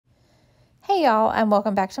Hey y'all, and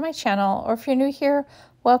welcome back to my channel, or if you're new here,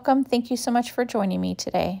 welcome. Thank you so much for joining me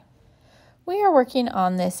today. We are working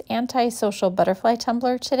on this anti-social butterfly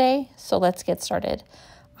tumbler today, so let's get started.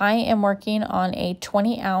 I am working on a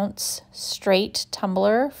 20-ounce straight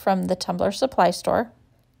tumbler from the tumbler supply store.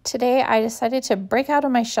 Today I decided to break out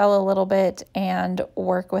of my shell a little bit and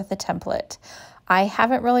work with a template. I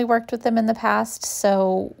haven't really worked with them in the past,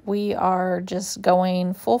 so we are just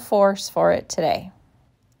going full force for it today.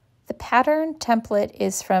 The pattern template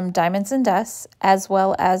is from Diamonds and Dust, as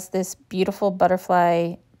well as this beautiful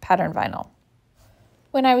butterfly pattern vinyl.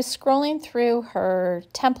 When I was scrolling through her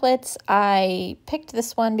templates, I picked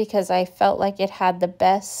this one because I felt like it had the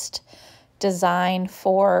best design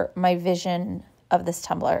for my vision of this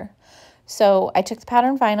tumbler. So I took the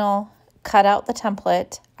pattern vinyl, cut out the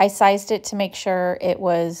template. I sized it to make sure it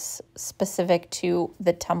was specific to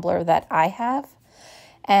the tumbler that I have,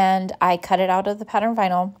 and I cut it out of the pattern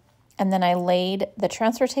vinyl. And then I laid the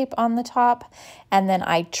transfer tape on the top, and then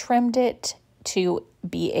I trimmed it to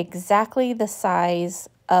be exactly the size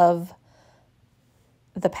of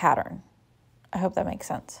the pattern. I hope that makes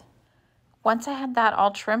sense. Once I had that all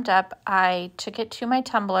trimmed up, I took it to my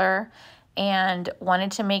tumbler and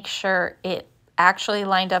wanted to make sure it actually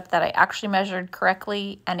lined up, that I actually measured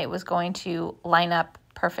correctly, and it was going to line up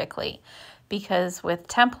perfectly. Because with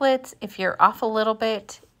templates, if you're off a little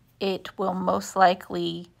bit, it will most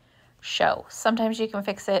likely show. Sometimes you can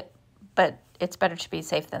fix it, but it's better to be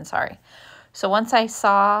safe than sorry. So once I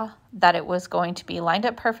saw that it was going to be lined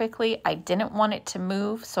up perfectly, I didn't want it to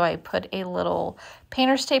move, so I put a little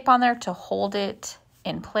painter's tape on there to hold it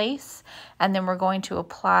in place, and then we're going to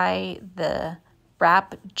apply the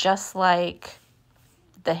wrap just like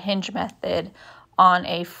the hinge method on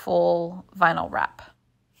a full vinyl wrap.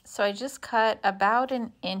 So I just cut about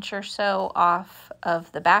an inch or so off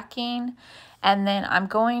of the backing, and then I'm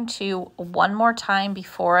going to, one more time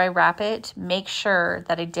before I wrap it, make sure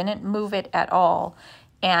that I didn't move it at all,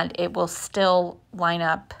 and it will still line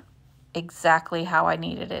up exactly how I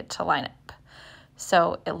needed it to line up.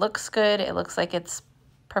 So it looks good. It looks like it's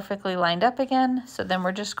perfectly lined up again. So then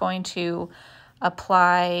we're just going to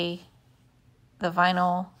apply the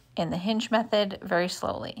vinyl in the hinge method very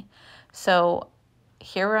slowly. So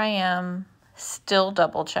here I am, still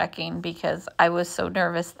double checking because I was so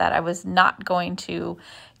nervous that I was not going to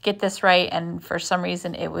get this right, and for some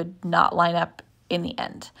reason it would not line up in the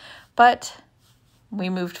end. But we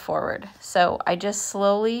moved forward. So I just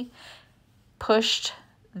slowly pushed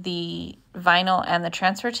the vinyl and the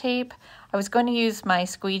transfer tape. I was going to use my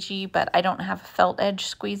squeegee, but I don't have a felt edge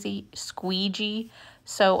squeegee.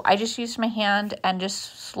 So I just used my hand and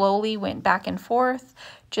just slowly went back and forth,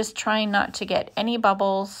 just trying not to get any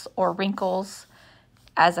bubbles or wrinkles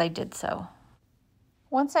as I did so.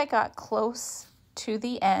 Once I got close to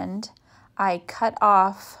the end, I cut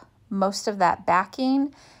off most of that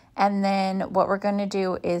backing, and then what we're going to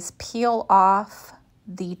do is peel off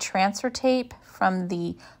the transfer tape from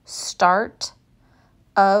the start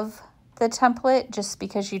of the template, just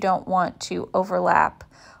because you don't want to overlap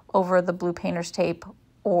over the blue painter's tape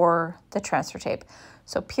or the transfer tape.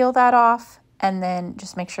 So peel that off, and then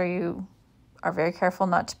just make sure you are very careful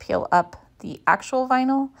not to peel up the actual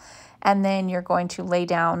vinyl, and then you're going to lay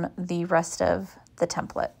down the rest of the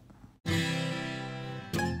template.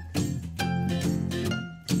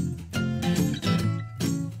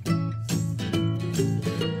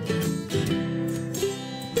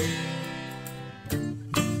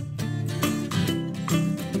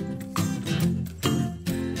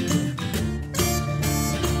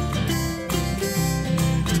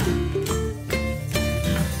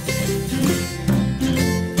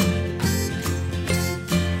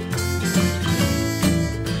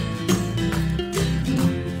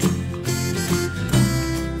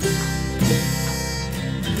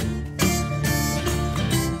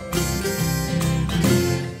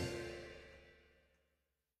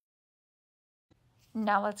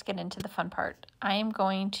 Now let's get into the fun part. I am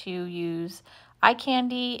going to use eye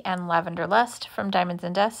candy and lavender lust from Diamonds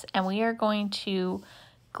and Dust, and we are going to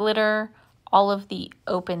glitter all of the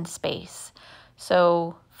open space.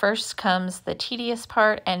 So first comes the tedious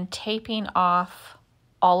part, and taping off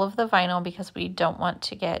all of the vinyl because we don't want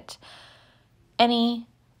to get any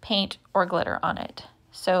paint or glitter on it.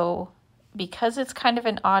 So because it's kind of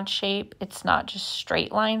an odd shape, it's not just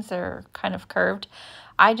straight lines, they're kind of curved.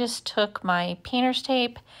 I just took my painter's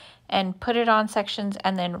tape and put it on sections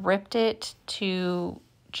and then ripped it to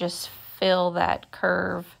just fill that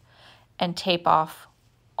curve and tape off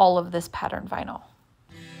all of this pattern vinyl.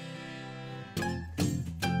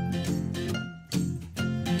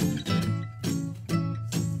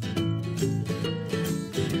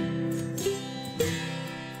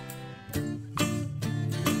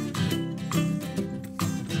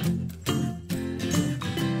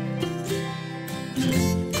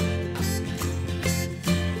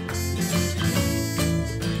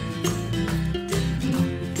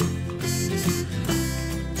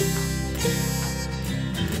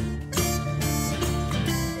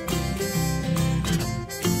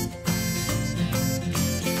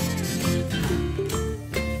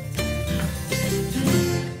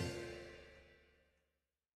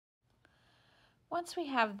 Once we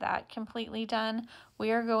have that completely done,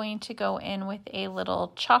 we are going to go in with a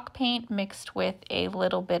little chalk paint mixed with a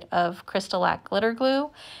little bit of Crystal-Lac glitter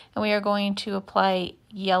glue, and we are going to apply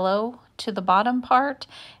yellow to the bottom part,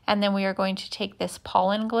 and then we are going to take this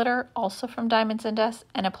pollen glitter, also from Diamonds and Dust,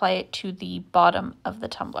 and apply it to the bottom of the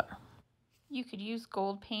tumbler. You could use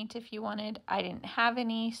gold paint if you wanted. I didn't have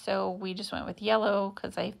any, so we just went with yellow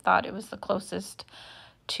because I thought it was the closest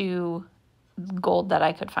to gold that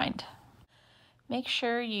I could find. Make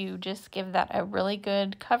sure you just give that a really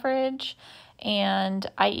good coverage, and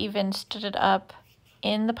I even stood it up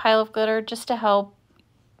in the pile of glitter just to help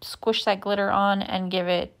squish that glitter on and give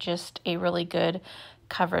it just a really good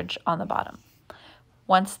coverage on the bottom.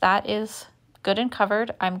 Once that is good and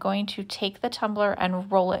covered, I'm going to take the tumbler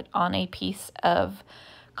and roll it on a piece of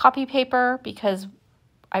copy paper because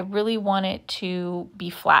I really want it to be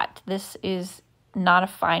flat. This is not a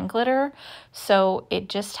fine glitter, so it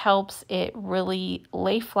just helps it really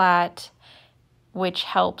lay flat, which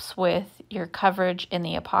helps with your coverage in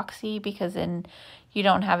the epoxy because then you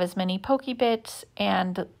don't have as many pokey bits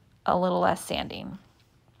and a little less sanding.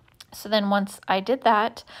 So then once I did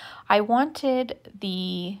that, I wanted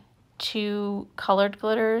the two colored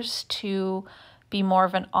glitters to be more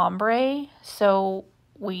of an ombre, so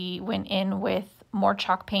we went in with more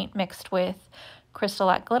chalk paint mixed with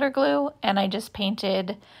Crystal-Lac glitter glue, and I just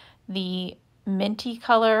painted the minty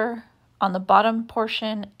color on the bottom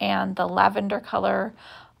portion and the lavender color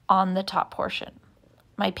on the top portion.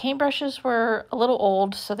 My paintbrushes were a little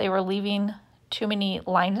old, so they were leaving too many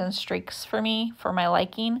lines and streaks for me, for my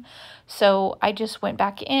liking. So I just went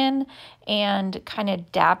back in and kind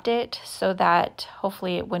of dabbed it so that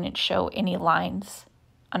hopefully it wouldn't show any lines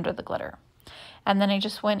under the glitter. And then I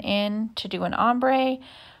just went in to do an ombre,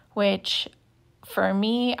 which for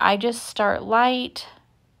me, I just start light,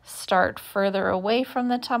 start further away from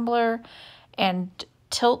the tumbler, and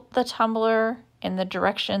tilt the tumbler in the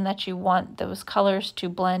direction that you want those colors to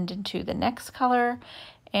blend into the next color,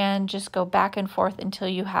 and just go back and forth until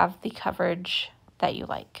you have the coverage that you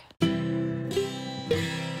like.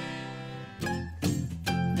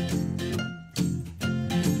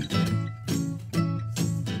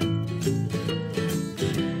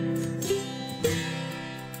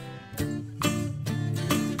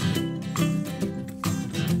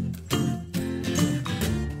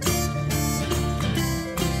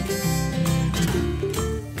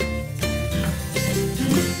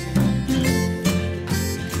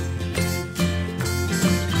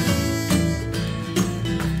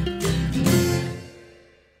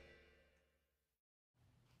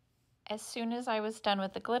 As soon as I was done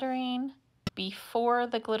with the glittering, before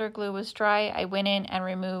the glitter glue was dry, I went in and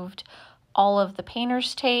removed all of the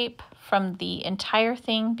painter's tape from the entire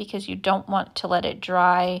thing because you don't want to let it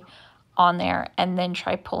dry on there and then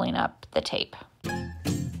try pulling up the tape.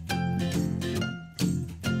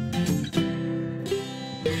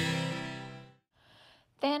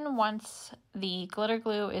 Then once the glitter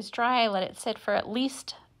glue is dry, I let it sit for at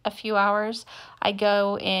least a few hours. I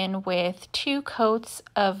go in with 2 coats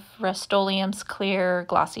of Rust-Oleum's clear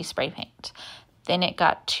glossy spray paint. Then it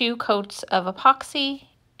got 2 coats of epoxy,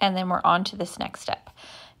 and then we're on to this next step.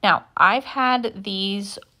 Now, I've had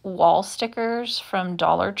these wall stickers from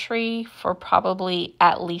Dollar Tree for probably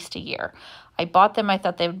at least a year. I bought them, I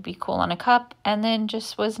thought they would be cool on a cup, and then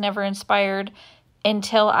just was never inspired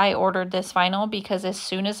until I ordered this vinyl, because as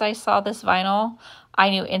soon as I saw this vinyl, I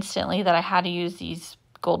knew instantly that I had to use these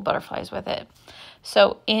gold butterflies with it.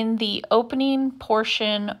 So in the opening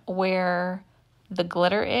portion where the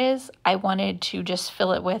glitter is, I wanted to just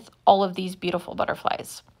fill it with all of these beautiful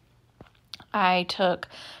butterflies. I took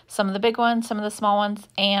some of the big ones, some of the small ones,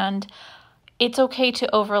 and it's okay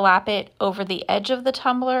to overlap it over the edge of the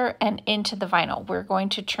tumbler and into the vinyl. We're going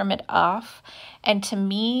to trim it off, and to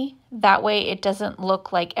me, that way it doesn't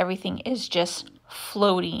look like everything is just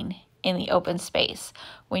floating in the open space.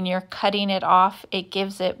 When you're cutting it off, it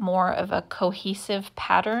gives it more of a cohesive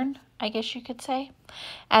pattern, I guess you could say.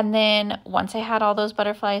 And then once I had all those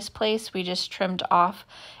butterflies placed, we just trimmed off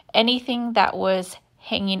anything that was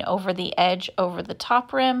hanging over the edge over the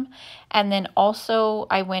top rim. And then also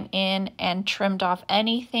I went in and trimmed off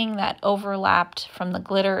anything that overlapped from the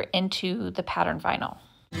glitter into the pattern vinyl.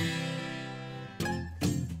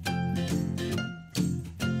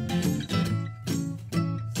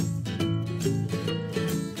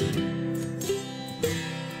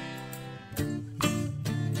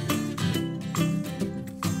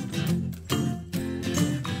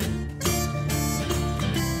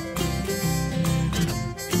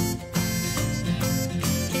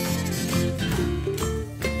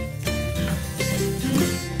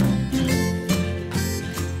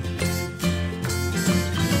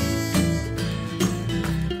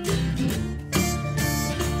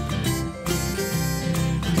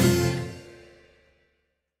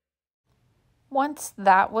 Once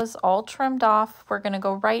that was all trimmed off, we're going to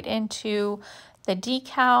go right into the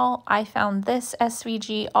decal. I found this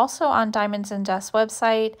SVG also on Diamonds and Dust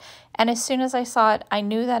website, and as soon as I saw it, I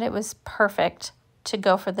knew that it was perfect to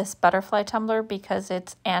go for this butterfly tumbler because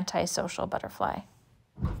it's anti-social butterfly.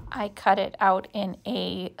 I cut it out in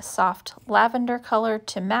a soft lavender color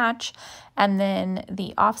to match, and then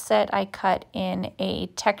the offset I cut in a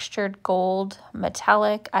textured gold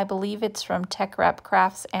metallic. I believe it's from Tech Rep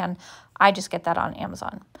Crafts, and I just get that on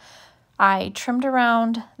Amazon. I trimmed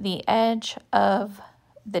around the edge of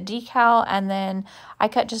the decal, and then I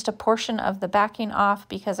cut just a portion of the backing off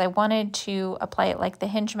because I wanted to apply it like the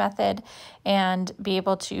hinge method and be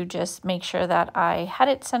able to just make sure that I had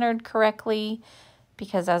it centered correctly,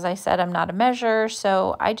 because as I said, I'm not a measurer,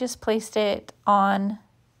 so I just placed it on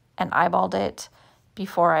and eyeballed it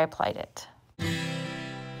before I applied it.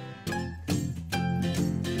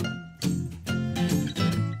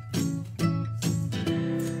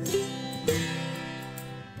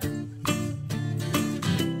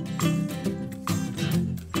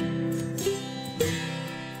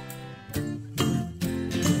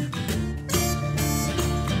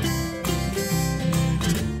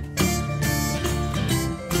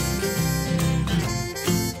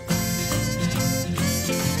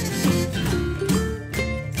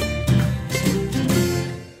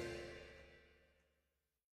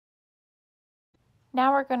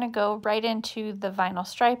 Now we're going to go right into the vinyl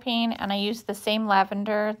striping, and I used the same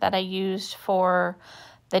lavender that I used for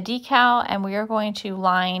the decal, and we are going to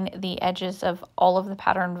line the edges of all of the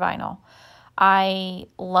patterned vinyl. I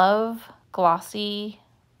love glossy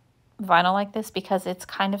vinyl like this because it's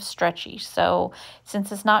kind of stretchy. So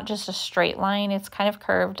since it's not just a straight line, it's kind of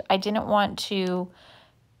curved. I didn't want to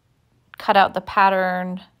cut out the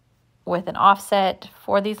pattern with an offset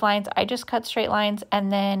for these lines. I just cut straight lines,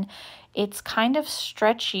 and then it's kind of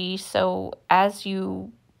stretchy, so as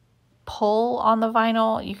you pull on the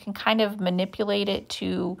vinyl, you can kind of manipulate it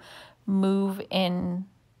to move in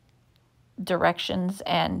directions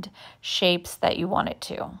and shapes that you want it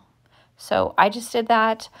to. So I just did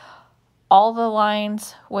that, all the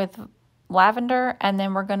lines with lavender, and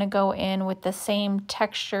then we're going to go in with the same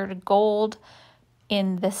textured gold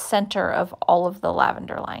in the center of all of the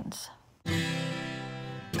lavender lines.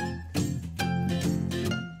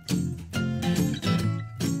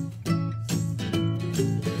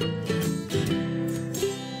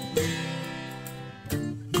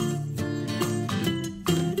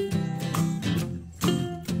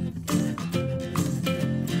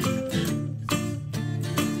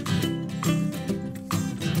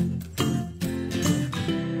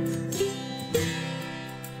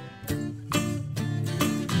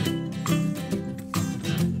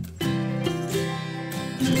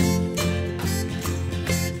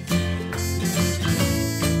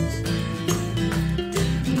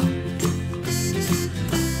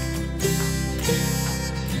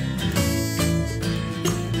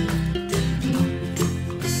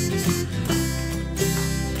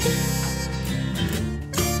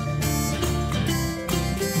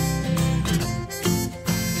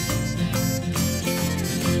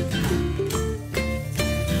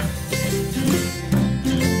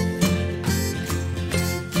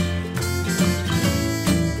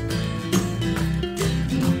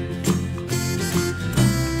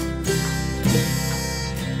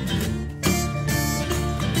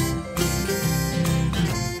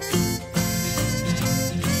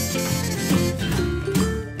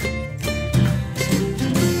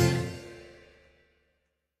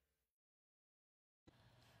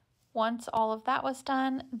 Once all of that was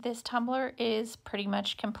done, this tumbler is pretty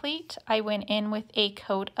much complete. I went in with a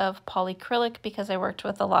coat of polyacrylic because I worked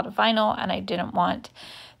with a lot of vinyl and I didn't want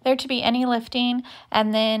there to be any lifting,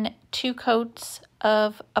 and then 2 coats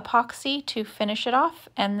of epoxy to finish it off,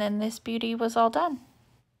 and then this beauty was all done.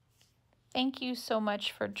 Thank you so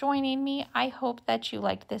much for joining me. I hope that you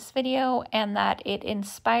liked this video and that it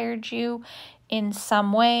inspired you in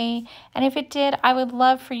some way, and if it did, I would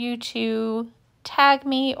love for you to tag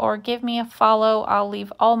me or give me a follow. I'll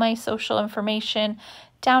leave all my social information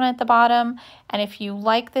down at the bottom, and if you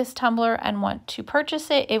like this tumbler and want to purchase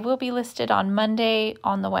it, it will be listed on Monday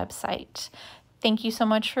on the website. Thank you so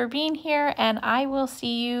much for being here, and I will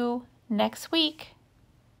see you next week.